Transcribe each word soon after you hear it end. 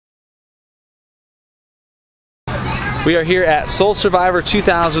We are here at Soul Survivor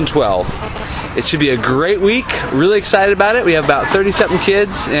 2012. It should be a great week. Really excited about it. We have about 30-something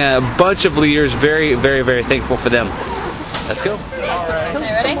kids and a bunch of leaders. Very, very, very thankful for them. Let's go. All right.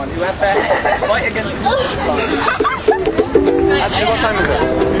 Ready? Fight against Actually, what time is it?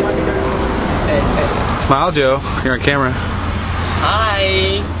 Smile, Joe. You're on camera.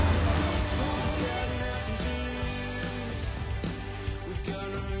 Hi.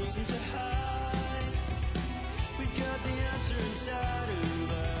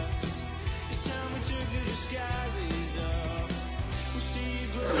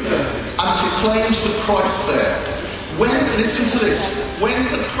 And proclaimed the Christ there. Listen to this, when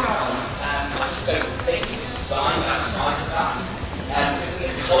the crowds So think it's a sign of that. And this is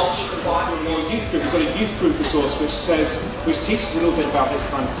a culture of Bible. We've got a youth group resource which teaches a little bit about this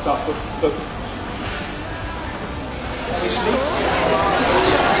kind of stuff, but which leads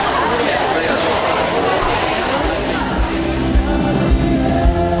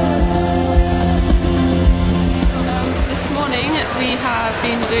This morning we have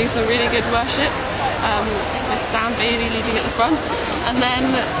been doing some really good worship with Sam Bailey leading at the front, and then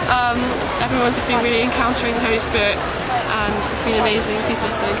everyone's just been really encountering the Holy Spirit, and it's been amazing. People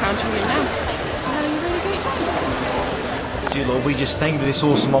are still encountering Him now. We're having a really great time. Dear Lord, we just thank you for this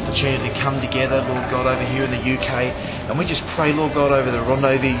awesome opportunity to come together, Lord God, over here in the UK, and we just pray, Lord God, over the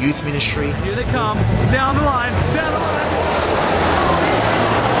Rendezvous Youth Ministry. Here they come. Down the line. Down the line.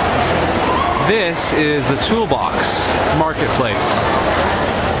 This is the Toolbox Marketplace.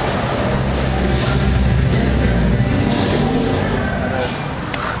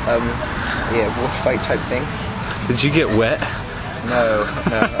 Yeah, water fight type thing. Did you get wet? No,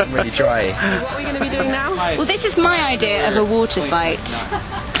 I'm really dry. What are we going to be doing now? Well, this is my idea of a water fight.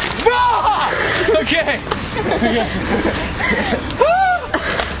 Okay.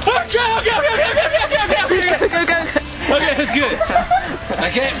 Okay, that's good.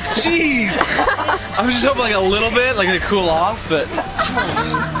 Okay, jeez. I was just hoping like a little bit, like to cool off, but.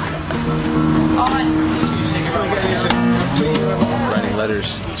 Writing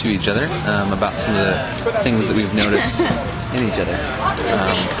letters to each other about some of the things that we've noticed in each other,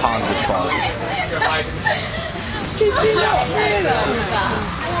 positive qualities.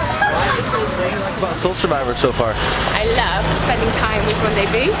 About Soul Survivor so far? I love spending time with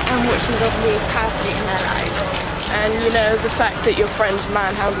Rendezvous and watching God move powerfully in their lives. And you know, the fact that your friends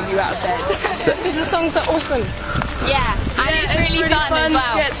manhandle you out of bed. Because the songs are awesome. Yeah, and it's really fun as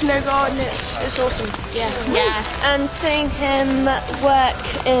well. To get to know God, and it's awesome. Yeah. And seeing Him work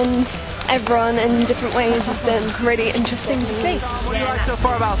in everyone in different ways has been really interesting to see. What do you like so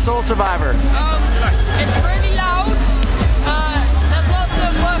far about Soul Survivor? It's really loud. There's lots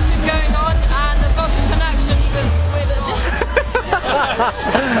of worship going on, and there's lots of connection with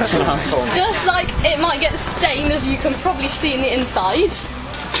Just like it might get stained, as you can probably see in the inside.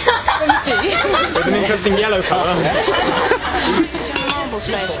 with an interesting yellow colour.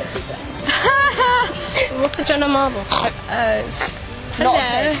 What's the John Marble? Not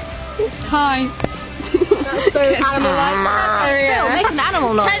Hi. That's so animal-like. Make an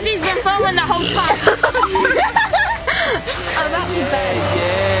animal noise. He's been filming the whole time. Oh, that's a bear.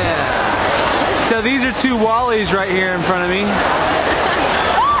 Yeah. So these are two Wallies right here in front of me.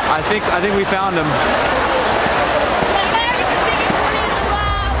 I think we found them.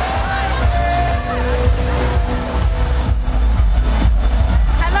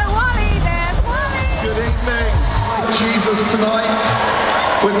 Jesus tonight.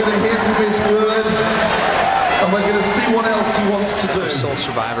 We're going to hear from His Word, and we're going to see what else He wants to do. Soul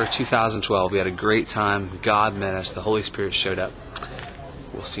Survivor 2012. We had a great time. God met us. The Holy Spirit showed up.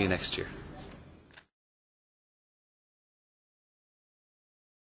 We'll see you next year.